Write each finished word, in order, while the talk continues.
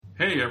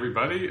Hey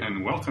everybody,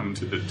 and welcome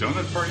to the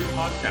Doughnut Party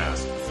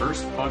podcast,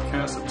 first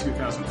podcast of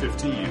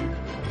 2015,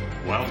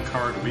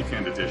 wildcard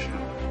weekend edition.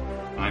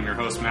 I'm your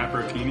host, Matt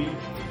Brocchini,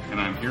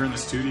 and I'm here in the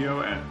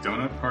studio at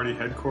Doughnut Party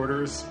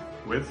headquarters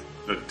with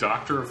the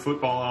Doctor of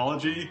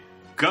Footballology,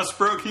 Gus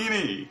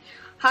Brocchini.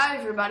 Hi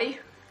everybody.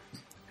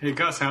 Hey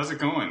Gus, how's it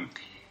going?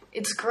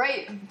 It's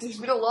great. There's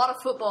been a lot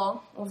of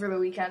football over the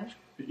weekend.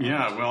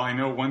 Yeah, well, I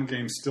know one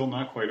game's still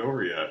not quite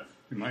over yet.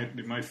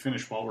 It might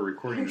finish while we're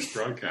recording this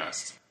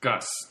broadcast.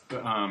 Gus,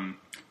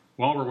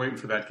 while we're waiting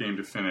for that game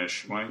to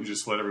finish, why don't you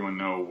just let everyone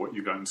know what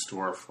you got in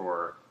store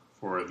for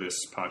this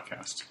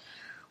podcast?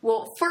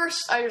 Well,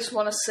 first, I just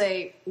want to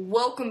say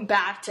welcome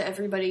back to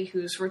everybody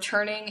who's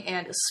returning,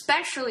 and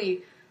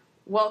especially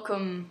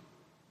welcome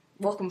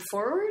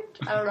forward?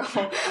 I don't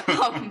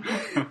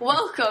know.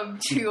 Welcome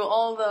to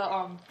all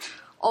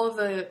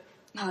the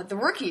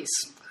rookies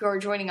who are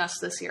joining us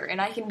this year, and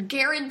I can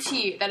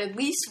guarantee that at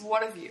least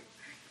one of you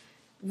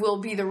will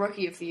be the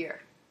Rookie of the Year.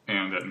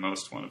 And at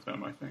most one of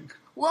them, I think.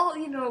 Well,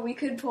 we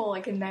could pull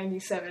like a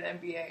 97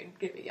 NBA and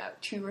give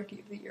out 2 Rookie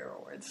of the Year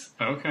awards.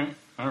 Okay,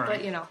 all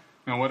right. But,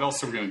 Now, what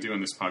else are we going to do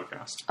in this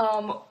podcast?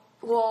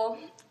 Well,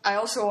 I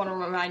also want to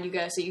remind you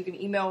guys that you can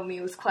email me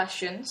with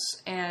questions,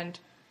 and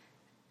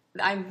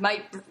I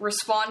might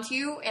respond to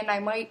you, and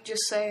I might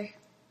just say,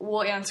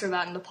 we'll answer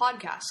that in the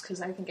podcast,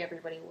 because I think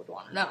everybody would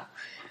want to know.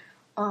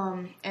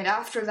 And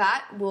after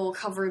that, we'll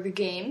cover the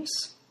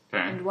games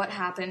and what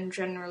happened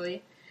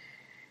generally.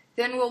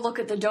 Then we'll look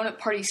at the Doughnut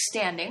Party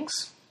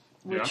standings,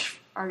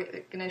 which are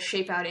going to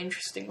shape out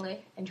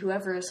interestingly, and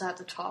whoever is at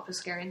the top is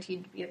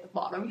guaranteed to be at the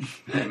bottom.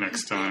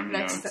 Next time,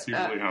 that's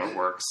usually how it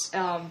works.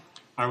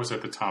 I was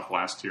at the top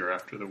last year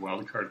after the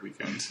wildcard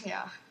weekend.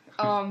 Yeah.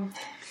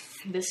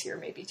 This year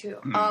maybe too.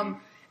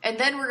 And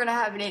then we're going to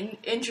have an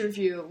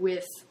interview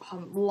with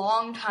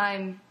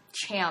longtime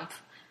champ,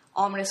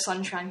 Ominous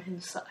Sunshine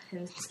himself.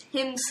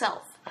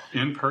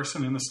 In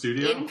person in the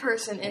studio? In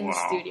person in the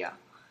studio.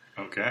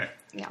 Okay.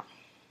 Yeah.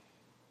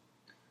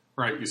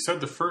 Right, you said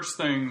the first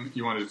thing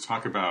you wanted to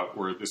talk about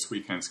were this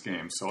weekend's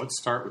games, so let's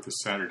start with the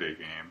Saturday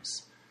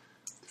games.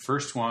 The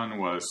first one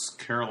was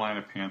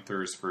Carolina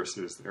Panthers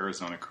versus the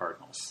Arizona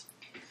Cardinals.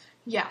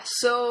 Yeah,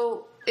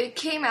 so it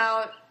came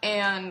out,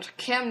 and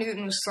Cam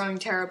Newton was throwing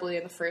terribly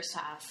in the first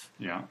half.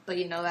 Yeah. But,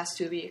 that's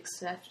to be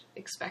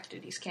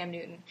expected. He's Cam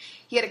Newton.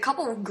 He had a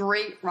couple of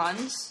great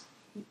runs,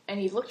 and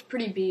he looked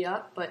pretty beat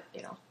up, but,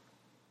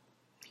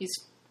 he's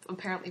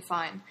apparently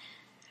fine.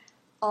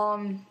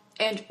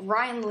 And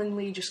Ryan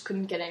Lindley just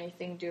couldn't get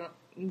anything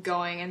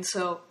going, and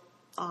so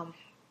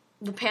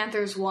the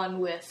Panthers won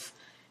with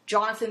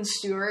Jonathan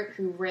Stewart,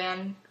 who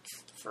ran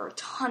for a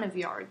ton of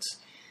yards,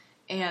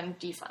 and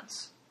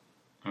defense.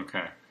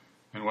 Okay.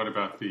 And what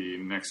about the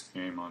next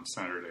game on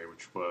Saturday,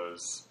 which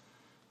was,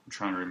 I'm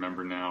trying to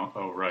remember now,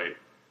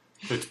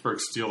 Pittsburgh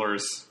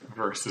Steelers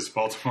versus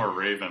Baltimore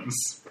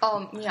Ravens.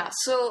 Yeah,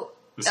 so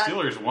the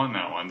Steelers won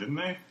that one, didn't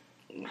they?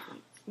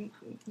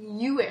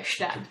 You wish,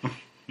 Dad.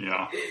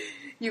 Yeah.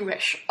 You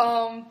wish.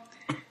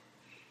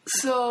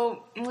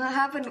 So what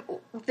happened?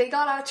 They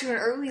got out to an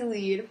early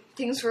lead.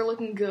 Things were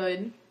looking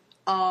good.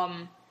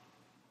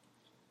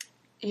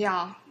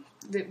 Yeah,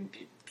 the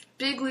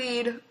big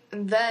lead.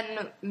 And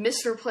then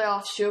Mr.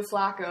 Playoffs Joe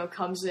Flacco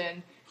comes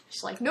in.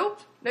 Just like, nope,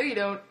 no you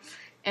don't.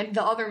 And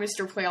the other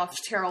Mr. Playoffs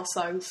Terrell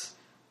Suggs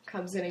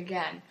comes in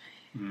again.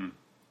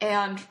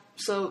 And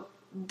so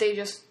they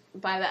just,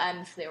 by the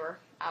end, they were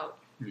out.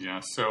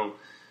 Yeah, so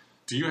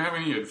do you have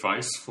any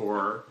advice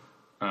for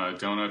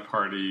Doughnut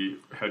Party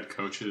head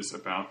coaches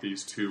about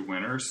these two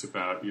winners,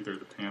 about either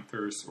the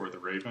Panthers or the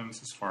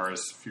Ravens, as far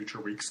as future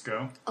weeks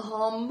go?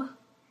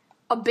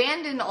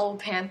 Abandon all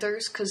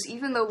Panthers, because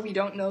even though we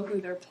don't know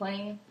who they're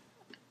playing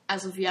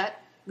as of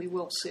yet, we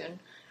will soon.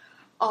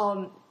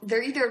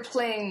 They're either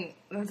playing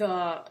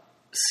the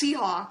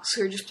Seahawks,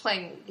 who are just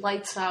playing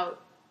lights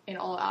out in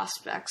all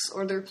aspects,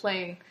 or they're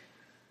playing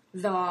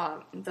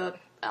the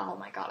oh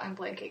my god, I'm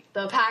blanking.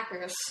 The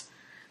Packers,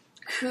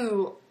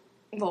 who,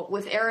 well,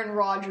 with Aaron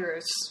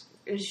Rodgers,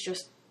 is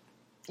just,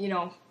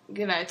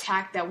 gonna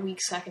attack that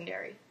weak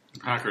secondary. The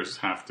Packers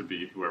have to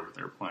beat whoever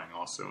they're playing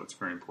also. It's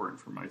very important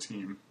for my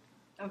team.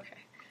 Okay.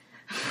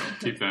 So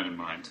keep that in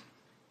mind.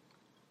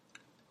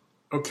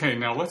 Okay,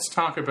 now let's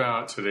talk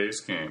about today's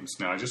games.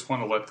 Now, I just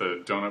want to let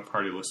the Doughnut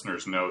Party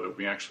listeners know that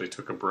we actually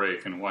took a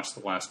break and watched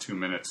the last 2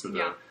 minutes of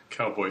the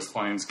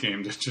Cowboys-Lions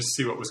game to just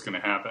see what was going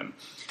to happen.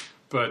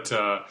 But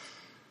not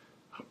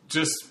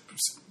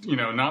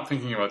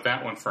thinking about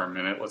that one for a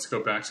minute, let's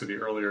go back to the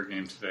earlier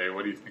game today.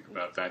 What do you think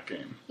about that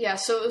game? Yeah,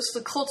 so it was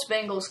the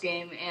Colts-Bengals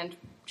game, and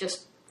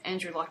just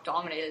Andrew Luck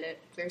dominated it.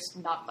 There's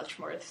not much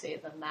more to say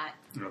than that.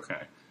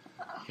 Okay.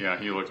 Yeah,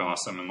 he looked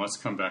awesome, and let's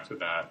come back to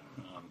that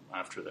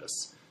after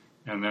this.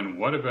 And then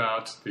what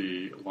about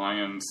the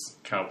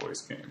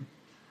Lions-Cowboys game?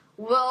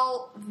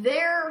 Well,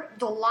 the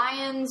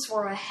Lions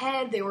were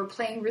ahead. They were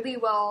playing really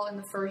well in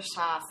the first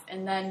half,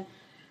 and then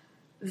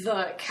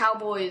the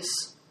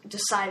Cowboys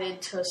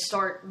decided to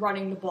start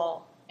running the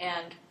ball,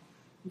 and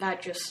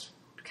that just...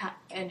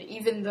 And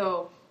even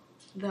though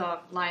the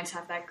Lions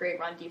have that great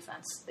run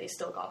defense. They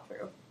still got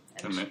through.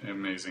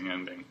 Amazing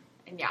ending.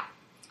 And yeah.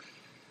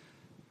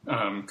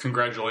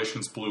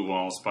 Congratulations, Blue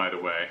Walls, by the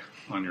way,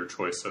 on your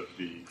choice of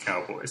the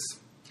Cowboys.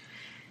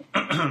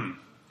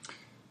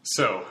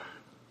 So,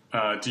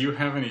 do you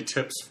have any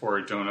tips for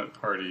Doughnut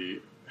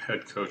Party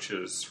head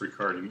coaches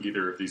regarding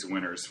either of these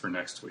winners for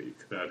next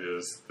week? That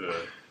is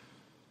the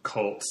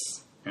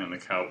Colts and the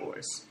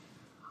Cowboys.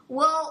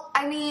 Well,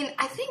 I mean,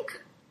 I think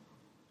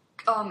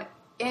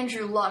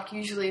Andrew Luck,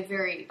 usually a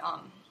very,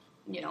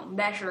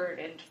 measured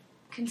and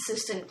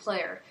consistent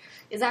player,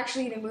 is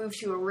actually going to move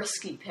to a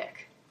risky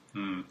pick.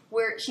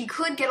 Where he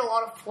could get a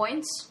lot of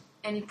points,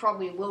 and he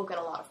probably will get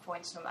a lot of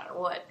points no matter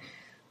what.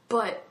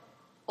 But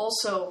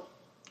also,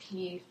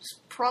 he's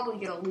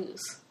probably going to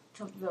lose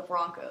to the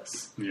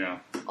Broncos. Yeah.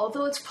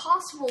 Although it's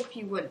possible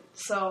he would.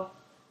 So,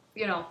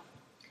 I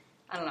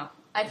don't know.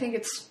 I think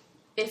it's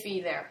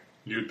iffy there.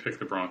 You'd pick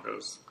the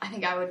Broncos. I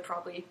think I would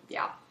probably,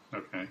 yeah.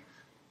 Okay.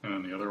 And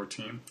then the other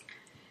team?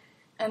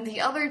 And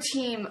the other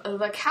team,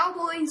 the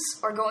Cowboys,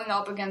 are going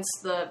up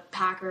against the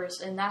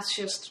Packers, and that's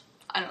just...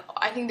 I don't know.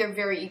 I think they're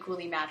very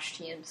equally matched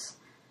teams,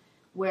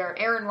 where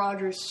Aaron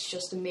Rodgers is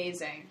just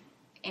amazing,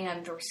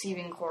 and the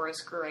receiving core is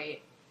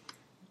great.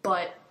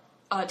 But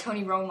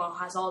Tony Romo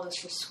has all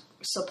this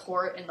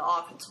support in the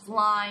offensive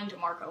line,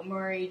 DeMarco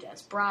Murray,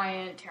 Des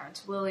Bryant,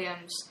 Terrence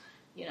Williams,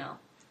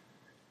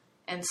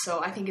 And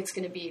so I think it's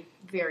going to be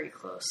very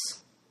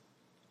close.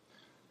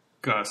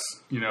 Gus,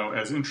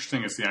 as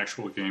interesting as the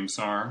actual games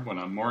are, what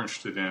I'm more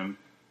interested in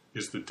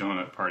is the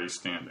Doughnut Party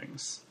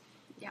standings.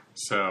 Yeah.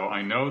 So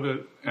I know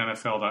that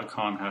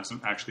NFL.com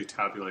hasn't actually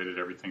tabulated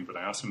everything, but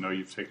I also know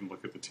you've taken a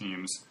look at the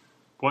teams.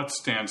 What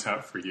stands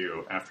out for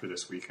you after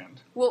this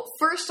weekend? Well,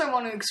 first I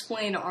want to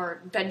explain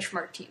our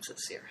benchmark teams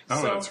this year.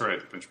 Oh, that's right,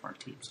 the benchmark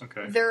teams.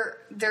 Okay.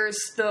 There's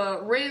the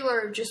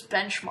regular just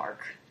benchmark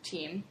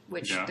team,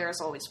 which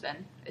there's always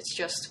been. It's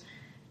just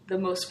the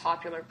most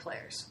popular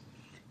players.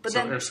 But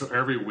so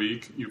every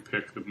week you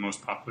pick the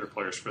most popular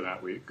players for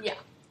that week? Yeah.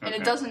 And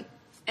it doesn't...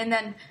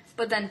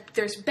 But then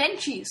there's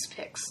Benchies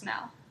picks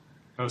now.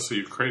 Oh, so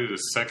you've created a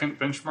second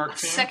benchmark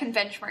team? Second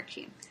benchmark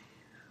team.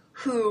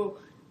 Who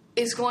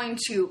is going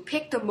to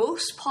pick the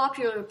most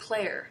popular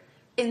player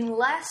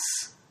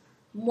unless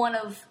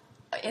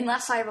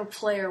I have a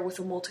player with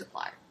a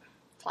multiplier.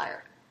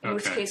 In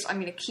which case I'm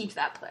going to keep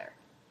that player.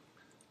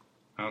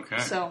 Okay.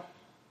 So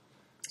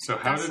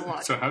how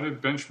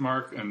did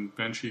Benchmark and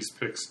Benchies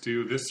picks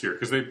do this year?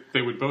 Because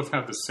they would both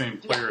have the same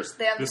players.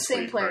 They have the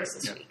same players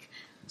this week.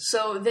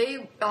 So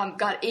they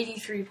got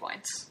 83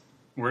 points.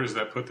 Where does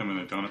that put them in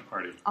the Doughnut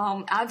Party?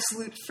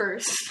 Absolute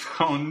first.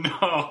 Oh no!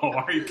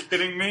 Are you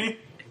kidding me?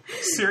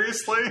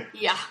 Seriously?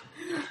 Yeah.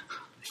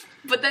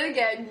 But then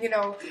again,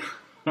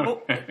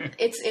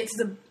 it's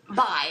the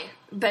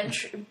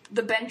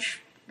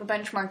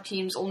benchmark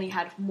teams only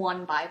had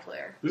one bye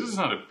player. This is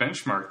not a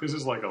benchmark. This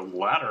is like a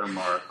ladder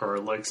mark or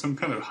like some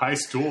kind of high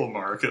stool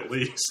mark at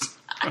least.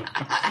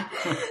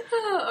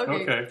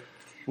 Okay.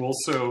 Well,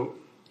 so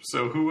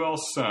who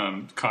else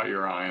caught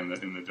your eye in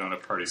the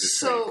Doughnut Party this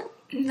week? So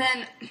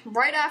then,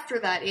 right after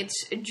that,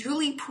 it's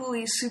Julie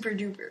Pooley Super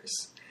Dupers.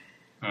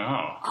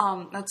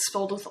 Oh. That's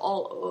spelled with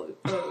all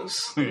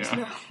O's.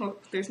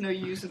 There's no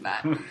U's in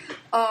that.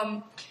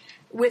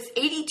 With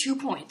 82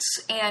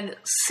 points and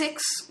 5.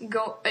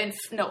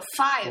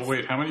 Well,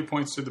 wait, how many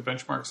points did the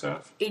benchmarks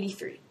have?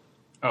 83.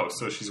 Oh,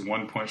 so she's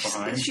 1 point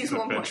behind she's the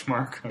 1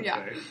 benchmark? point. Okay,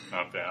 Yeah.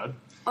 Not bad.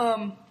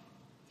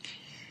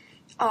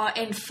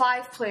 And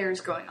 5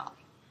 players going on.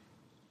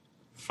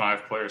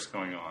 5 players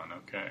going on.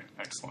 Okay,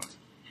 excellent.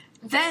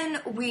 Then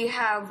we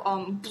have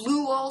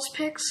Blue Walls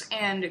picks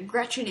and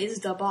Gretchen is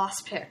the Boss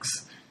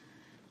picks.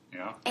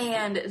 Yeah.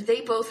 And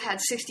they both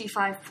had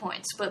 65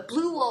 points, but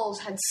Blue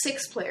Walls had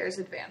 6 players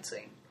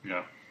advancing.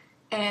 Yeah.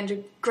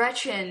 And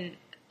Gretchen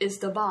is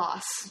the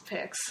Boss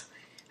picks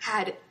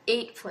had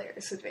 8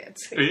 players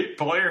advancing. 8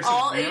 players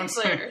all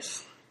advancing? All 8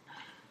 players.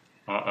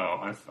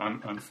 Uh-oh.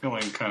 I'm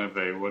feeling kind of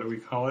a, what do we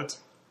call it?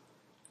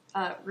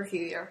 Rookie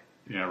of the Year.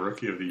 Yeah,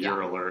 Rookie of the Year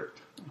alert.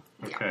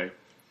 Okay. Yeah.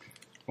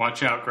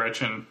 Watch out,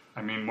 Gretchen.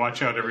 I mean,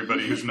 watch out,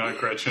 everybody who's not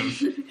Gretchen.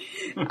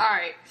 All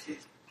right.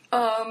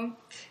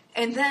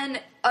 And then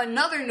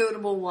another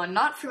notable one,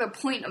 not for the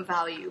point of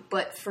value,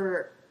 but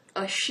for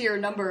a sheer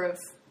number of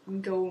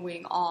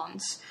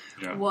going-ons,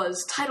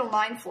 was Title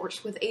IX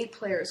Force with 8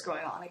 players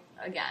going on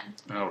again.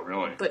 Oh,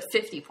 really? But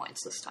 50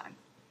 points this time.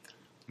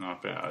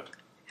 Not bad.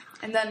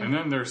 And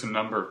then there's a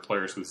number of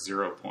players with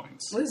 0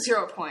 points. With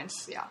 0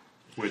 points, yeah.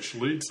 Which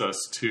leads us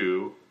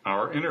to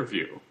our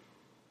interview.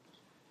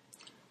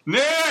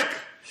 Nick!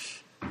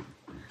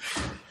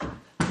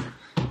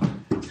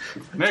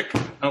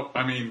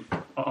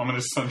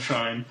 Ominous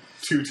Sunshine,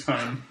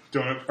 2-time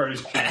Doughnut Party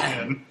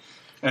champion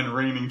and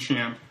reigning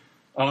champ,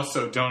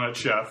 also donut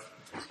chef.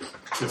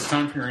 It's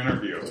time for your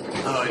interview.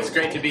 Oh, it's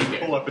great to be here.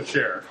 Pull up a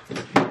chair.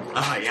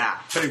 Oh, yeah.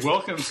 Hey,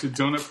 welcome to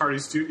Doughnut Party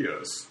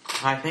Studios.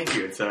 Hi, thank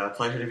you. It's a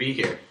pleasure to be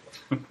here.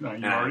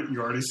 You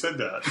already said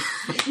that.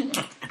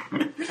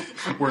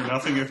 We're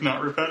nothing if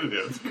not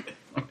repetitive.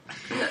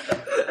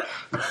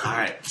 All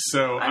right.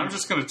 So I'm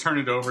just going to turn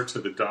it over to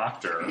the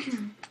doctor,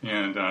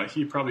 and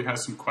he probably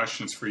has some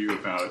questions for you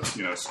about,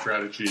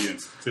 strategy and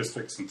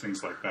statistics and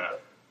things like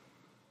that.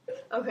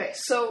 Okay,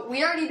 so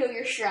we already know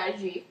your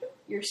strategy.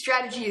 Your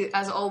strategy,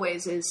 as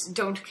always, is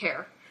don't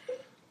care.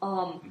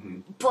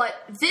 But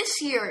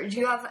this year, do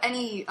you have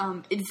any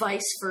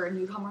advice for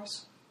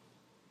newcomers?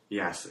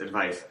 Yes,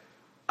 advice.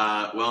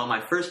 Well,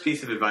 my first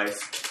piece of advice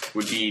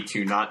would be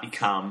to not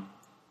become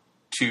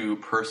too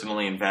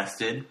personally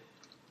invested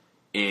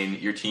in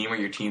your team or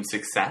your team's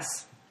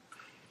success.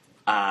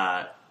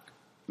 My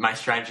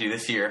strategy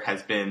this year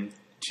has been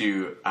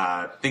to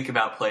think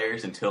about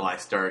players until I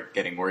start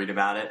getting worried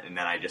about it, and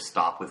then I just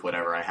stop with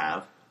whatever I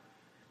have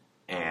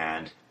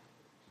and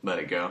let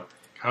it go.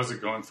 How's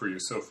it going for you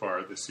so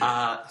far this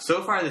year?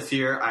 So far this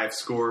year, I've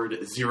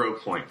scored 0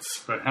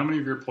 points. But how many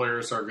of your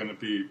players are going to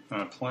be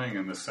playing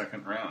in the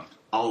second round?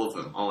 All of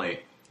them, all 8.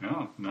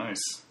 Oh,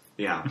 nice.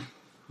 Yeah.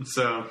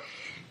 So,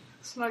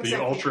 It's not The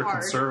exactly hard.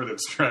 ultra-conservative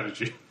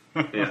strategy.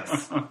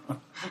 yes.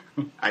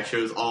 I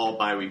chose all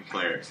bye-week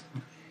players.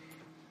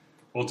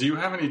 Well, do you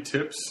have any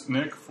tips,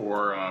 Nick,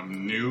 for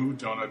new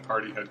Doughnut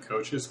Party head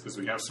coaches? Because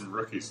we have some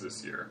rookies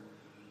this year.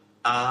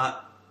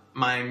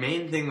 My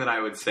main thing that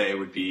I would say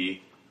would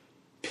be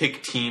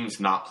pick teams,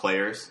 not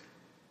players.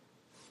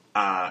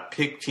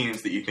 Pick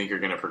teams that you think are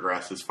going to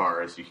progress as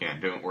far as you can.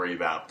 Don't worry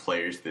about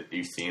players that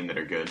you've seen that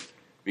are good,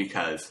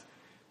 because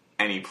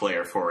any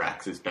player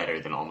 4X is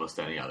better than almost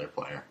any other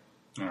player.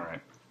 All right.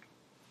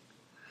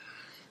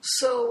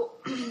 So,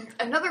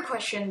 another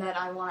question that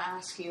I want to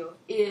ask you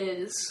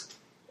is,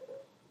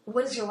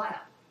 what is your lineup?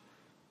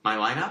 My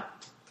lineup?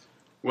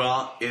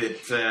 Well,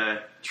 it's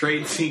a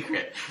trade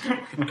secret.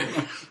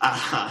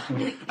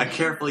 A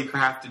carefully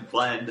crafted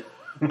blend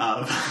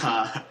of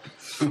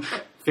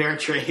fair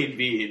trade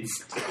beans.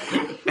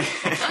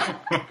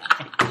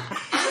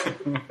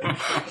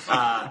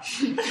 All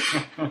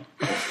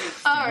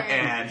right.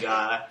 And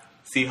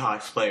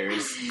Seahawks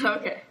players.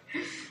 Okay.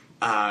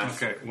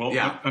 Okay, well,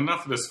 yeah.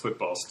 Enough of this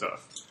football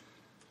stuff.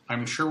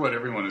 I'm sure what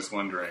everyone is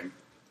wondering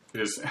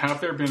is,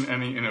 have there been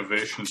any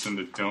innovations in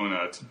the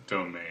donut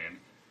domain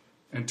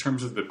in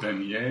terms of the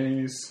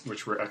beignets,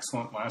 which were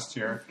excellent last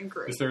year?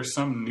 Great. Is there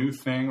some new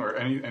thing or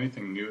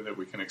anything new that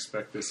we can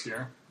expect this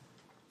year?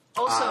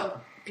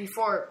 Also,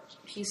 before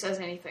he says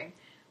anything,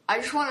 I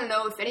just want to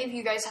know if any of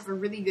you guys have a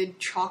really good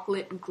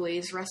chocolate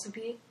glaze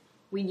recipe.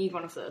 We need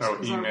one of those. Oh,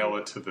 email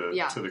it to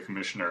the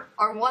commissioner.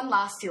 Our one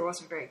last year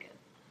wasn't very good.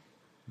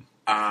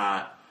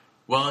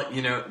 Well,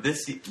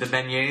 the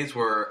beignets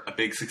were a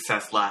big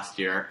success last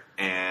year,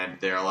 and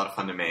they're a lot of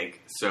fun to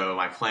make. So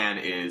my plan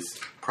is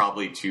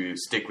probably to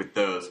stick with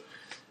those.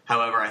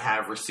 However, I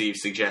have received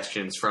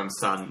suggestions from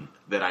some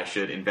that I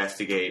should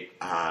investigate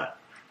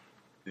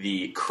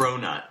the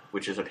cronut,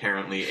 which is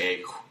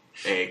apparently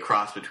a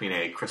cross between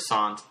a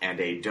croissant and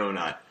a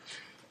donut.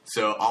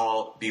 So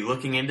I'll be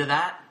looking into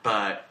that,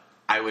 but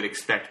I would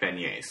expect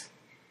beignets.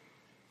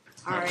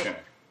 All right. Okay.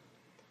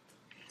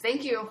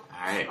 Thank you.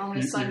 All right.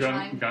 Ominous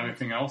Sunshine. You got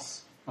anything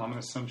else?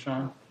 Ominous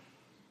Sunshine?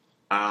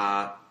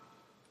 Well,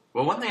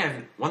 one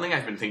thing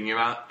I've been thinking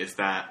about is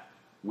that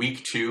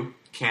week 2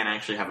 can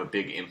actually have a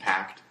big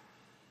impact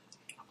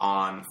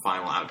on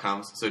final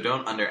outcomes. So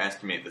don't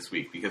underestimate this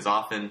week, because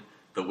often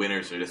the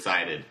winners are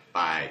decided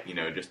by,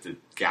 just a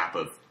gap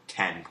of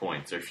 10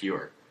 points or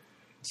fewer.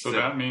 So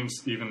that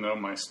means even though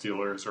my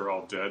Steelers are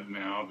all dead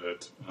now,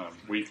 that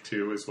week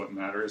 2 is what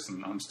matters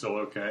and I'm still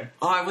okay?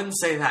 Oh, I wouldn't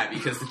say that,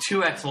 because the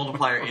 2x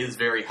multiplier is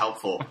very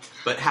helpful.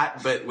 But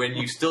when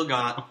you still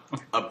got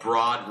a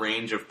broad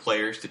range of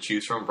players to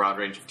choose from, broad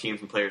range of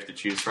teams and players to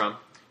choose from,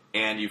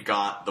 and you've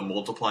got the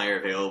multiplier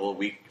available,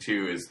 week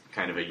 2 is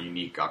kind of a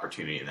unique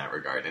opportunity in that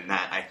regard. And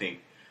that, I think,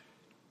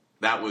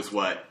 that was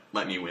what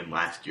let me win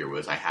last year,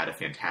 was I had a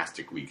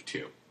fantastic week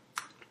 2.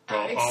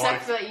 Well,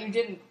 Except that you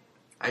didn't.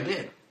 I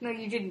did. No,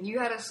 you didn't. You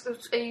had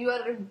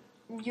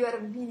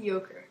a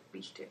mediocre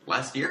week 2.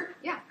 Last year?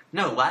 Yeah.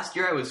 No, last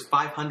year I was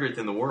 500th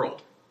in the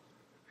world.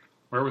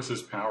 Where was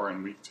his power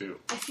in week 2?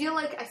 I feel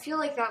like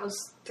that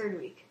was third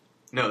week.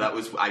 No,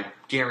 I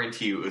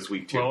guarantee you it was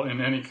week 2. Well, in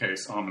any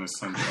case, Ominous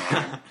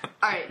Sunshine,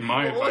 All right.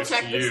 my we'll advice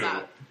check to this you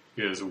out.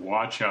 is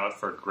watch out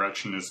for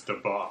Gretchen is the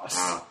boss.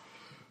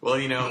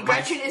 Well,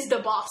 Gretchen is the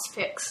boss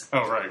picks.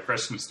 Oh, right.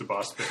 Gretchen is the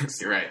boss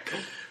picks. You're right.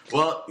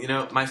 Well,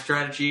 my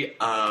strategy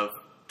of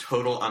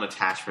total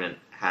unattachment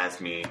has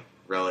me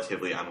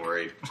relatively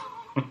unworried.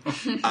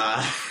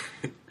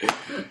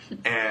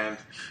 And,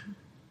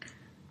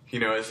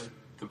 as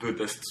the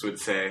Buddhists would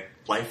say,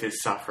 life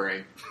is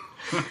suffering.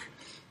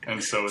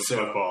 And so is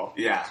football.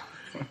 Yeah.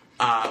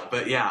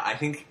 But yeah, I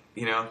think,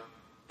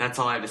 that's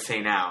all I have to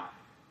say now.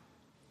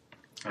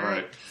 All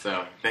right.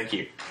 So, thank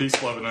you.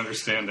 Peace, love, and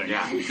understanding.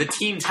 Yeah. The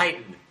Teen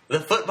Titan. The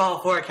football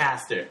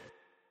forecaster.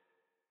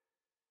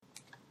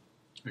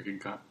 Okay,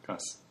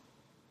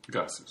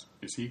 Gus,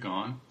 is he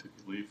gone? Did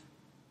he leave?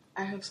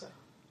 I hope so.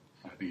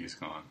 I think he's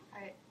gone.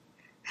 All right.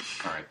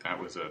 All right, that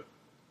was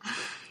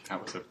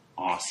an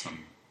awesome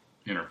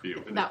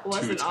interview. With That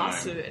was an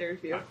awesome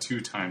interview. A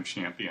two-time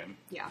champion.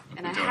 Yeah,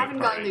 and I haven't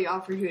gotten the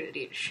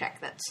opportunity to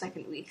check that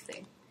second week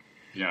thing.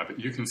 Yeah, but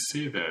you can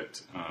see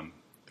that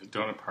the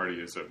Doughnut Party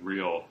is a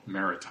real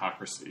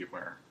meritocracy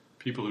where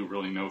people who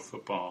really know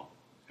football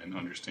and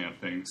understand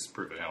things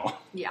prevail.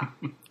 Yeah,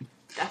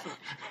 definitely.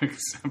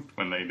 Except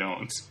when they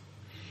don't.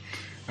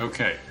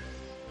 Okay,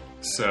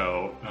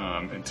 so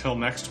until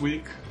next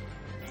week,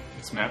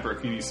 it's Matt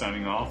Brocchini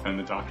signing off, and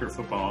the Doctor of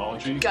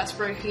Footballology, Gus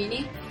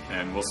Brocchini.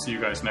 And we'll see you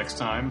guys next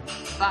time.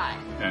 Bye.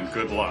 And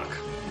good luck.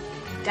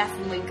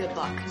 Definitely good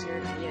luck, because you're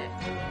an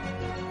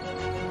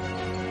idiot.